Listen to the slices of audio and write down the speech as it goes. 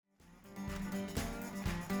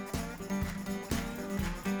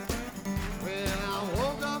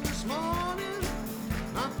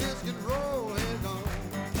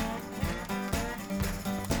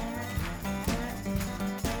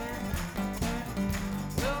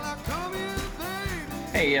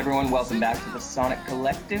Hey everyone, welcome back to the Sonic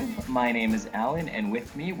Collective. My name is Alan, and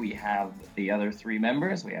with me we have the other three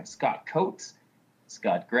members. We have Scott Coates,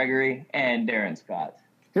 Scott Gregory, and Darren Scott.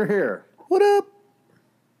 Here, here. What up?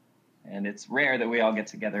 And it's rare that we all get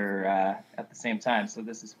together at the same time, so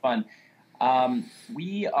this is fun.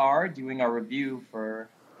 We are doing our review for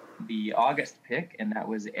the August pick, and that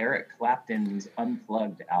was Eric Clapton's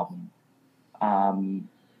Unplugged album.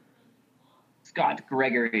 Scott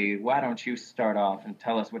Gregory, why don't you start off and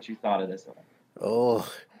tell us what you thought of this one? Oh,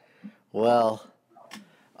 well,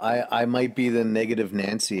 I might be the negative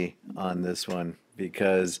Nancy on this one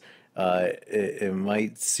because it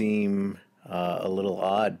might seem a little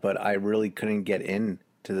odd, but I really couldn't get into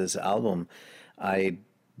this album. I'd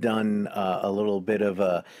done a little bit of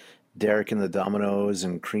a Derek and the Dominoes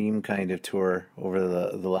and Cream kind of tour over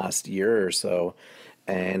the last year or so,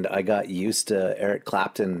 and I got used to Eric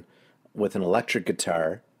Clapton with an electric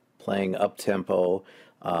guitar playing up tempo,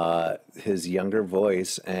 his younger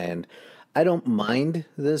voice, and I don't mind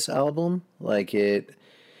this album. Like it's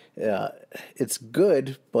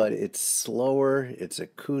good, but it's slower. It's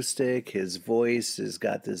acoustic. His voice has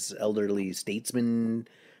got this elderly statesman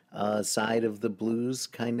side of the blues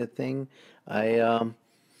kind of thing. I'm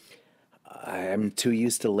too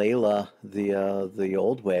used to Layla the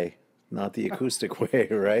old way, not the acoustic way,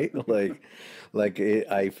 right?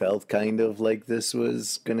 I felt kind of like this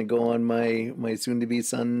was gonna go on my soon-to-be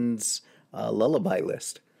son's lullaby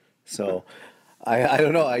list. So I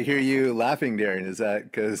don't know. I hear you laughing, Darren. Is that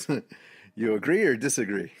because you agree or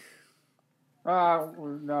disagree?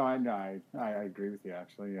 No, I agree with you.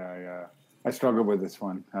 Actually, I struggled with this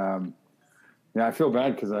one. Yeah, I feel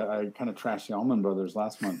bad because I kind of trashed the Allman Brothers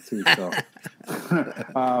last month too. So,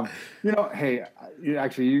 hey,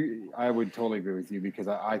 I would totally agree with you because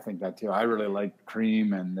I think that too. I really like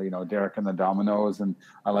Cream and Derek and the Dominoes, and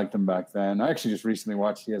I liked them back then. I actually just recently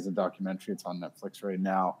watched. He has a documentary. It's on Netflix right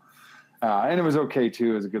now, and it was okay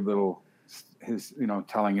too. It was a good little his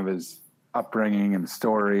telling of his upbringing and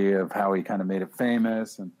story of how he kind of made it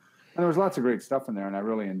famous, and there was lots of great stuff in there, and I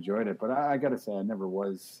really enjoyed it. But I got to say,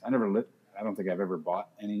 I don't think I've ever bought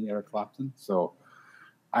any Eric Clapton, so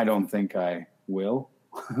I don't think I will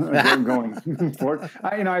going forward.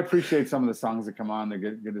 I appreciate some of the songs that come on; they're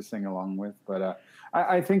good to sing along with. But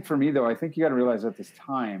I think for me, though, I think you got to realize at this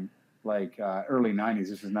time, like early '90s,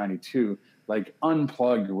 this was '92. Like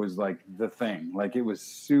Unplugged was like the thing. Like it was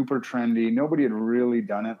super trendy. Nobody had really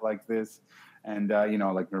done it like this. And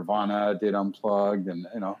like Nirvana did Unplugged, and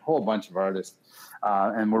a whole bunch of artists,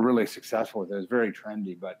 and were really successful with it. It was very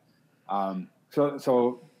trendy, but.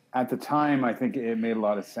 So at the time, I think it made a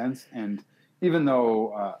lot of sense. And even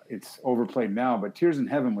though it's overplayed now, but Tears in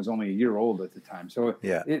Heaven was only a year old at the time. So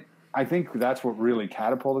Yeah. I think that's what really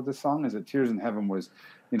catapulted the song is that Tears in Heaven was,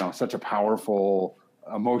 such a powerful,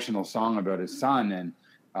 emotional song about his son. And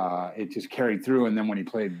it just carried through. And then when he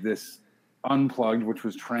played this Unplugged, which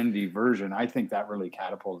was trendy version, I think that really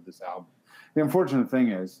catapulted this album. The unfortunate thing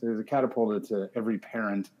is it catapulted to every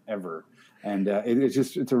parent ever. And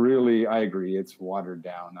it's a really, I agree, it's watered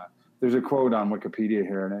down. There's a quote on Wikipedia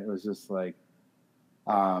here, and it was just like,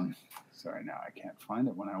 sorry, now I can't find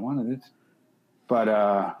it when I wanted it.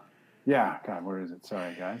 But, yeah, God, where is it?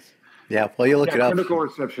 Sorry, guys. Yeah, well, you look it up. Critical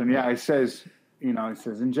reception, yeah, it says,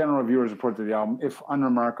 in general, viewers report that the album, if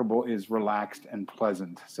unremarkable, is relaxed and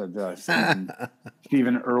pleasant, said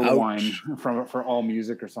Stephen Irwine for All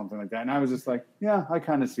Music or something like that. And I was just like, yeah, I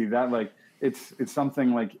kind of see that. Like, it's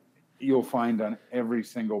something like you'll find on every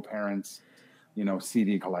single parent's,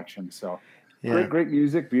 CD collection. So Yeah. great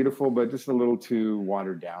music, beautiful, but just a little too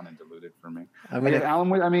watered down and diluted for me.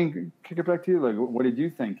 Alan, kick it back to you. Like, what did you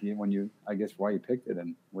think why you picked it,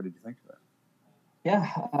 and what did you think of it?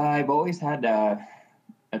 Yeah, I've always had a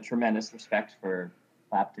tremendous respect for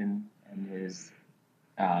Clapton and his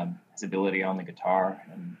ability on the guitar.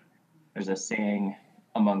 And there's a saying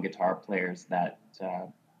among guitar players that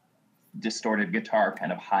distorted guitar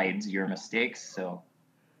kind of hides your mistakes. So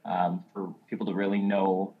for people to really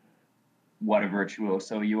know what a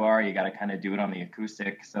virtuoso you are, you got to kind of do it on the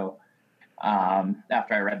acoustic. So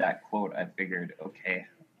after I read that quote, I figured, okay,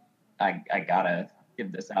 I got to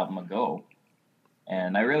give this album a go.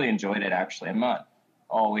 And I really enjoyed it, actually. I'm not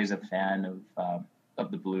always a fan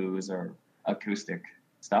of the blues or acoustic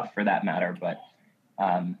stuff for that matter, but,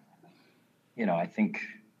 I think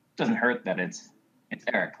it doesn't hurt that it's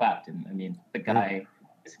Eric Clapton. I mean, the guy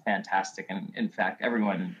is fantastic. And in fact,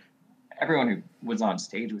 everyone who was on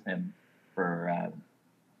stage with him for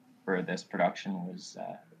this production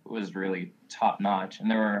was really top notch. And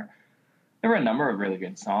there were a number of really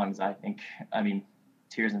good songs, I think. I mean,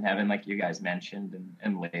 Tears in Heaven, like you guys mentioned,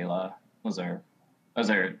 and Layla, those are those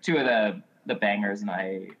are two of the bangers, and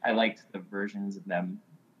I liked the versions of them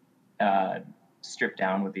stripped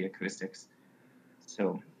down with the acoustics.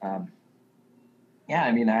 So yeah,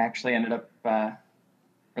 I mean, I actually ended up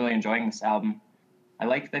really enjoying this album. I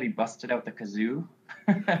like that he busted out the kazoo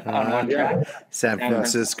on one Yeah. track. San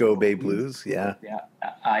Francisco Bay Blues. Yeah. Yeah,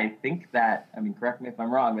 I think that, I mean, correct me if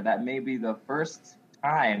I'm wrong, but that may be the first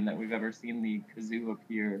time that we've ever seen the kazoo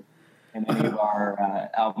appear in any of our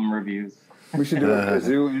album reviews. We should do a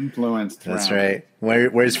kazoo influenced That's round.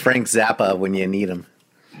 right. Where's Frank Zappa when you need him?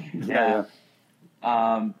 Yeah.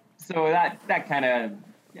 So that kind of,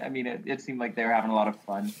 I mean, it seemed like they were having a lot of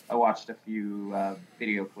fun. I watched a few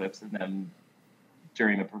video clips of them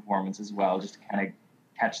during the performance as well, just to kind of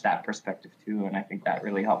catch that perspective too. And I think that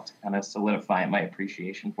really helped kind of solidify my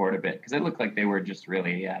appreciation for it a bit, because it looked like they were just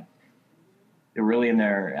really, they're really in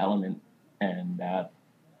their element. And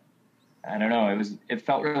I don't know, it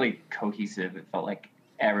felt really cohesive. It felt like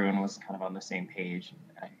everyone was kind of on the same page.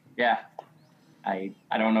 I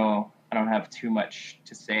don't know. I don't have too much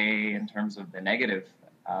to say in terms of the negative.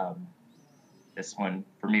 This one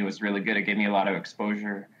for me was really good. It gave me a lot of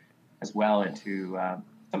exposure as well into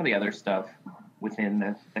some of the other stuff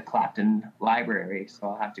within the Clapton library. So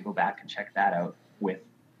I'll have to go back and check that out with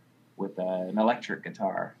an electric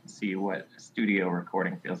guitar and see what a studio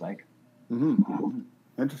recording feels like. Mm-hmm.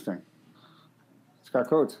 Interesting. Scott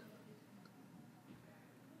Coates.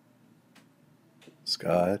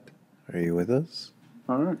 Scott, are you with us?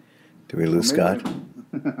 All right. Do we lose Scott?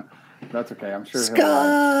 That's okay. I'm sure Scott!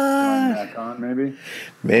 he'll join back on, maybe.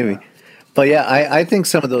 Maybe. But yeah, I think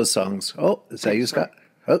some of those songs. Oh, is that you, Scott?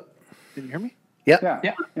 Oh, Did you hear me? yeah.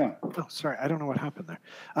 Yeah. Oh, sorry. I don't know what happened there.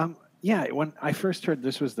 Yeah, when I first heard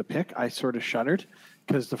this was the pick, I sort of shuddered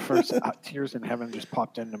because the first Tears in Heaven just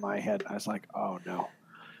popped into my head. I was like, oh no.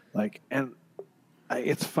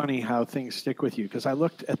 It's funny how things stick with you, because I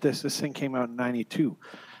looked at this thing came out in 92.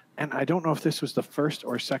 And I don't know if this was the first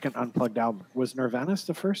or second Unplugged album. Was Nirvana's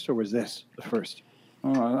the first, or was this the first?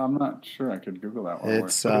 Oh, I'm not sure. I could Google that one. It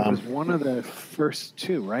was one of the first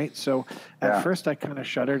two, right? So at first I kind of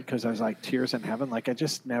shuddered because I was like, Tears in Heaven. Like, I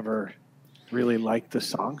just never really liked the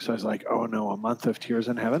song. So I was like, oh no, a month of Tears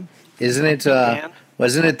in Heaven. Isn't it,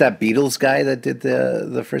 wasn't it that Beatles guy that did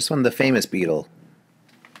the first one? The famous Beatle.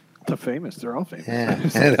 The famous. They're all famous. Yeah.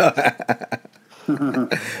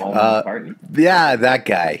 McCartney. Yeah, that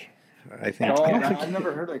guy. I think. Oh, I've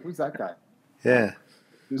never heard. Like, who's that guy? Yeah.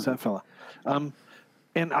 Who's that fella?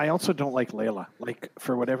 And I also don't like Layla. Like,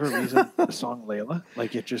 for whatever reason, the song Layla,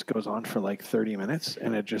 like, it just goes on for like 30 minutes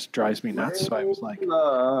and it just drives me nuts. So I was like,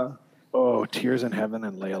 oh, Tears in Heaven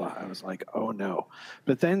and Layla. I was like, oh no.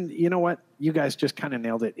 But then, you know what? You guys just kind of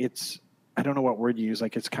nailed it. I don't know what word you use.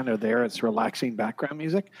 Like, it's kind of there. It's relaxing background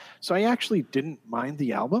music. So I actually didn't mind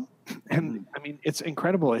the album. And I mean, it's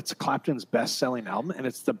incredible. It's Clapton's best-selling album, and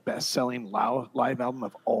it's the best-selling live album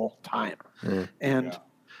of all time. And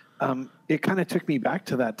it kind of took me back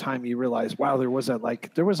to that time. You realize, wow, there was like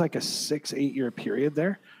a 6-8 year period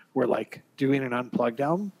there where like doing an Unplugged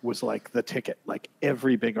album was like the ticket. Like,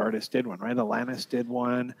 every big artist did one, right? Alanis did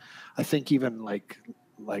one. I think even like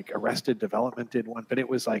Arrested Development did one, but it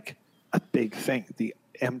was like a big thing, the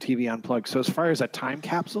MTV Unplugged. So as far as a time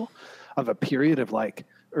capsule of a period of like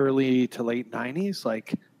early to late 90s,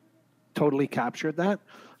 like, totally captured that.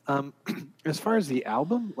 As far as the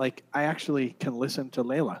album, like, I actually can listen to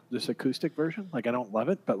Layla, this acoustic version. Like, I don't love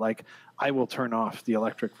it, but like, I will turn off the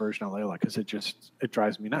electric version of Layla because it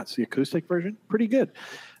drives me nuts. The acoustic version, pretty good.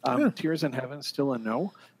 Tears in Heaven, still a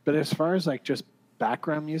no. But as far as like just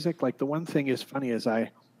background music, like, the one thing is funny is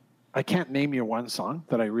I can't name you one song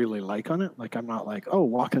that I really like on it. Like, I'm not like, oh,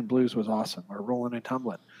 Walkin' Blues was awesome or Rollin' and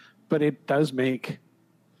Tumblin'. But it does make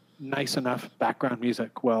nice enough background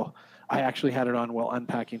music. Well, I actually had it on while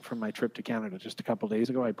unpacking from my trip to Canada just a couple of days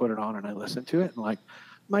ago. I put it on and I listened to it, and like,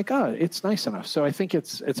 my God, it's nice enough. So I think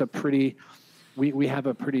it's a pretty, we have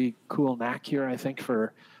a pretty cool knack here, I think,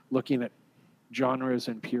 for looking at genres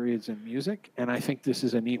and periods in music. And I think this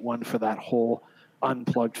is a neat one for that whole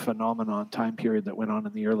Unplugged phenomenon time period that went on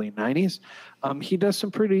in the early 90s. He does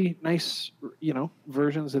some pretty nice,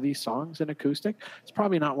 versions of these songs in acoustic. It's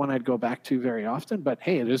probably not one I'd go back to very often, but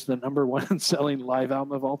hey, it is the number one selling live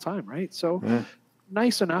album of all time, right? So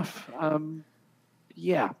nice enough. I don't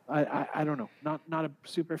know. Not a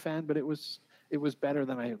super fan, but it was better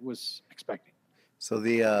than I was expecting. So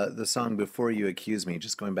the song Before You Accuse Me,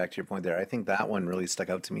 just going back to your point there, I think that one really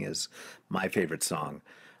stuck out to me as my favorite song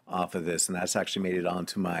off of this, and that's actually made it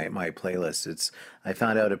onto my playlist. I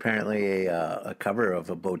found out apparently a cover of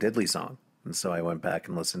a Bo Diddley song And so I went back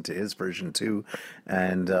and listened to his version too.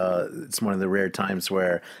 And it's one of the rare times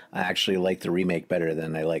where I actually like the remake better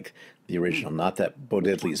than I like the original. Not that Bo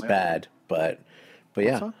Diddley's bad, but What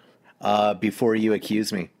yeah. song? Before You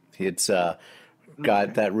Accuse Me. It's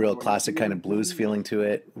got that real classic kind of blues feeling to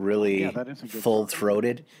it, really Yeah, that is a good full song.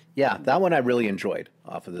 throated. Yeah, that one I really enjoyed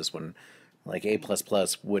off of this one. Like A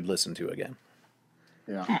would listen to again.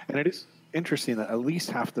 Yeah. And it is interesting that at least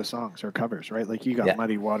half the songs are covers, right? Like you got Yeah.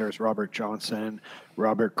 Muddy Waters, Robert Johnson,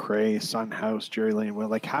 Robert Cray, Son House, Jerry Lane Will.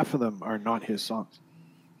 Like half of them are not his songs.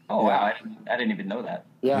 Oh Yeah. wow, I didn't even know that.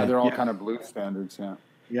 Yeah, they're all Yeah. kind of blues standards. Yeah.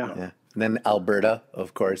 Yeah. Yeah. And then Alberta,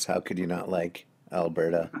 of course. How could you not like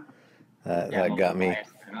Alberta? Yeah, That got me.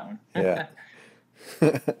 biased for that one. Yeah.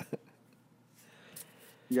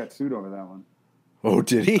 He got sued over that one. Oh,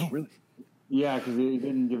 did he? Oh, really? Yeah, because he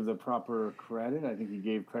didn't give the proper credit. I think he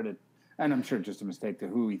gave credit, and I'm sure it's just a mistake to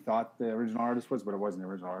who he thought the original artist was, but it wasn't the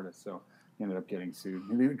original artist, so he ended up getting sued.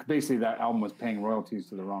 Basically, that album was paying royalties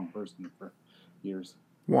to the wrong person for years.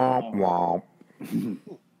 Womp womp.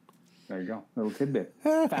 There you go, little tidbit,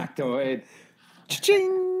 factoid.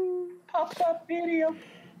 Cha-ching. Pop-up video.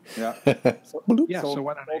 Yeah. Yeah, so why don't I sold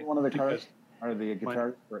one of the do cars this? or the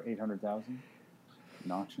guitars for $800,000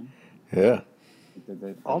 in auction. Yeah.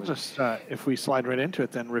 I'll just, if we slide right into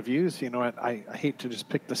it, then reviews. You know what? I hate to just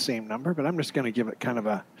pick the same number, but I'm just going to give it kind of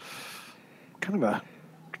a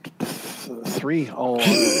 3 all on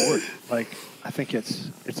the board. Like I think it's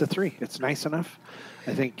a 3. It's nice enough.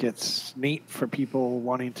 I think it's neat for people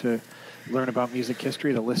wanting to learn about music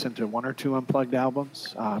history to listen to one or two Unplugged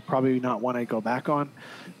albums. Probably not one I go back on,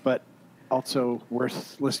 but also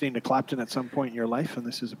worth listening to Clapton at some point in your life, and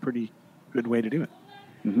this is a pretty good way to do it.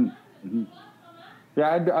 Mm-hmm. Mm-hmm.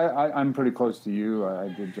 Yeah, I'm pretty close to you. I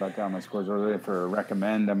did jot down my scores earlier for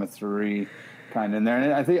recommend. I'm a 3 kind in there,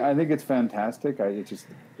 and I think it's fantastic.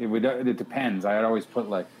 It depends. I'd always put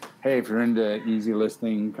like, hey, if you're into easy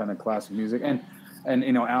listening kind of classic music, and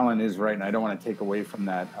you know, Alan is right, and I don't want to take away from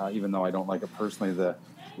that, even though I don't like it personally.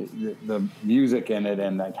 The music in it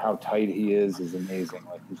and like how tight he is amazing.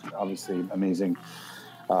 Like he's obviously amazing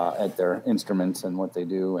at their instruments and what they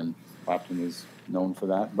do, and Clapton is known for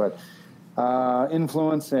that, but.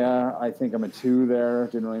 Influence, yeah, I think I'm a 2 there.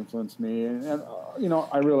 Didn't really influence me, and you know,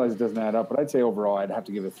 I realize it doesn't add up, but I'd say overall I'd have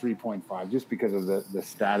to give it 3.5 just because of the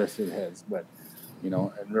status it has. But you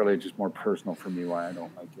know, and really just more personal for me why I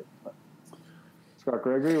don't like it. But Scott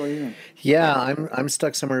Gregory, what do you think? Yeah, I'm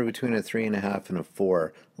stuck somewhere between a 3.5 and a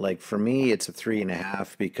 4. Like for me, it's a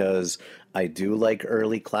 3.5 because I do like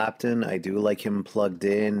early Clapton. I do like him plugged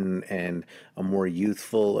in and a more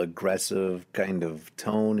youthful, aggressive kind of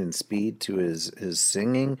tone and speed to his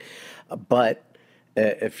singing. But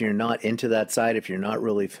if you're not into that side, if you're not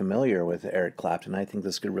really familiar with Eric Clapton, I think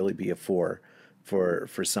this could really be a 4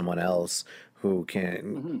 for someone else who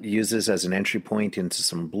can use this as an entry point into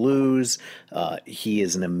some blues. He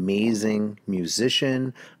is an amazing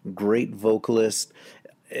musician, great vocalist,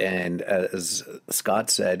 and as Scott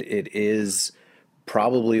said, it is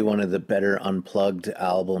probably one of the better Unplugged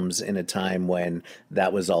albums in a time when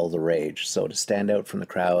that was all the rage. So to stand out from the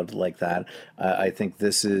crowd like that, I think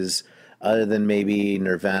this is, other than maybe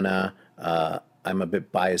Nirvana, I'm a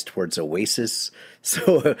bit biased towards Oasis.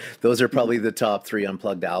 So those are probably the top 3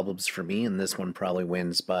 Unplugged albums for me, and this one probably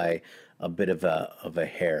wins by a bit of a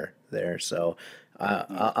hair there. So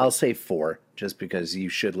I'll say 4, just because you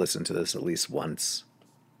should listen to this at least once.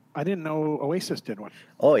 I didn't know Oasis did one.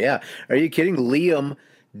 Oh, yeah. Are you kidding? Liam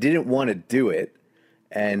didn't want to do it.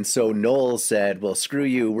 And so Noel said, well, screw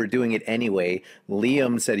you. We're doing it anyway.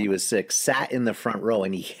 Liam said he was sick, sat in the front row,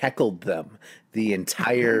 and he heckled them the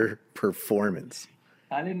entire performance.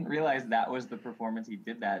 I didn't realize that was the performance he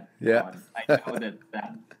did that Yeah. on. I know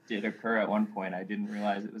that did occur at one point. I didn't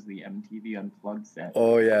realize it was the MTV Unplugged set.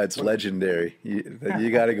 Oh, yeah. It's legendary. You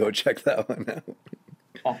got to go check that one out.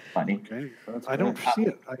 That's funny. Okay. That's I don't great. see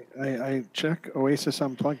it. I check Oasis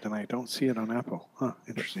Unplugged and I don't see it on Apple. Huh,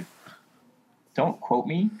 interesting. Don't quote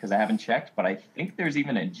me because I haven't checked, but I think there's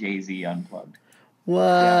even a Jay-Z Unplugged. What?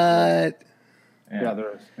 Yeah,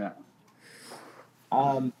 there is. Yeah.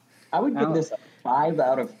 I would give this a 5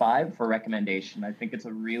 out of 5 for recommendation. I think it's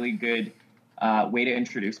a really good way to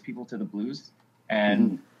introduce people to the blues.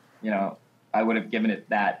 And, you know, I would have given it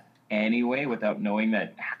that anyway without knowing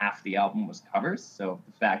that half the album was covers. So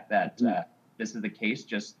the fact that this is the case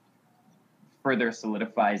just further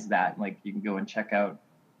solidifies that. Like, you can go and check out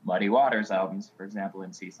Muddy Waters albums, for example,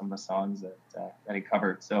 and see some of the songs that he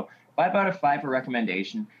covered. So 5 out of 5 for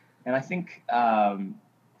recommendation. And I think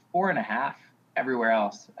 4.5 everywhere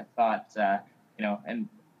else. I thought, you know, and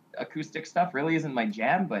acoustic stuff really isn't my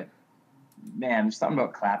jam, but man, there's something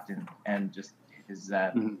about Clapton and just his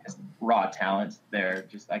raw talent there.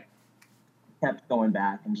 Just like kept going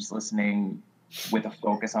back and just listening with a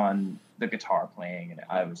focus on the guitar playing, and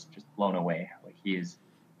I was just blown away. Like he is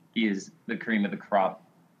the cream of the crop.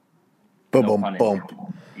 Boom, No boom, pun boom.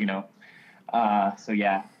 intended, you know. So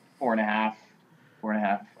yeah,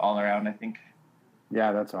 4.5 all around, I think.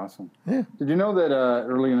 Yeah, that's awesome. Yeah. Did you know that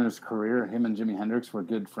early in his career, him and Jimi Hendrix were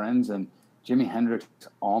good friends, and Jimi Hendrix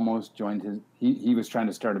almost joined he was trying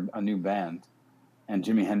to start a new band, and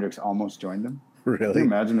Jimi Hendrix almost joined him. Can you Really?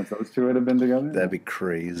 imagine if those two had been together? That'd be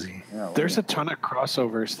crazy. Yeah, There's a ton of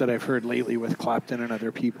crossovers that I've heard lately with Clapton and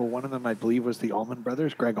other people. One of them, I believe, was the Allman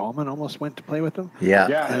Brothers. Greg Allman almost went to play with them. Yeah.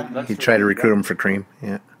 that's He what tried to recruit him for Cream.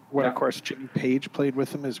 Yeah. When, of course, Jimmy Page played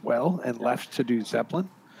with them as well and left to do Zeppelin.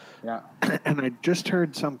 Yeah. And I just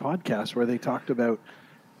heard some podcast where they talked about,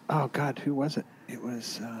 oh, God, who was it? It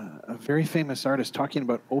was a very famous artist talking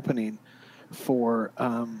about opening for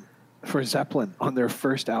Zeppelin on their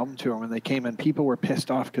first album tour when they came, and people were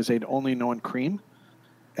pissed off because they'd only known Cream,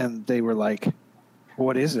 and they were like,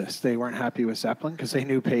 what is this? They weren't happy with Zeppelin because they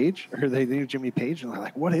knew Page, or they knew Jimmy Page, and they're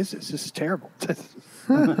like, what is this? This is terrible. Yeah.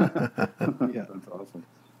 That's awesome.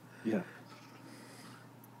 Yeah.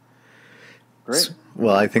 Great.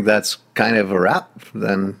 Well, I think that's kind of a wrap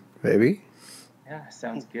then, baby. Yeah,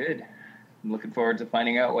 sounds good. I'm looking forward to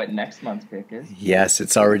finding out what next month's pick is. Yes,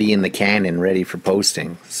 it's already in the can and ready for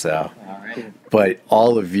posting. So, All right. but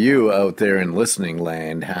all of you out there in listening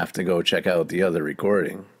land have to go check out the other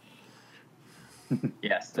recording.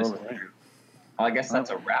 Yes, this is Totally. true. Well, I guess that's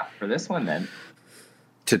a wrap for this one then.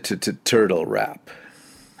 Turtle wrap.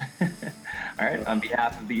 All right. On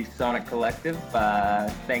behalf of the Sonic Collective,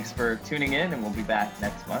 thanks for tuning in, and we'll be back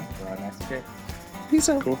next month for our next pick. Peace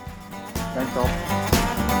out. Cool. Thanks all.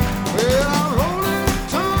 Well,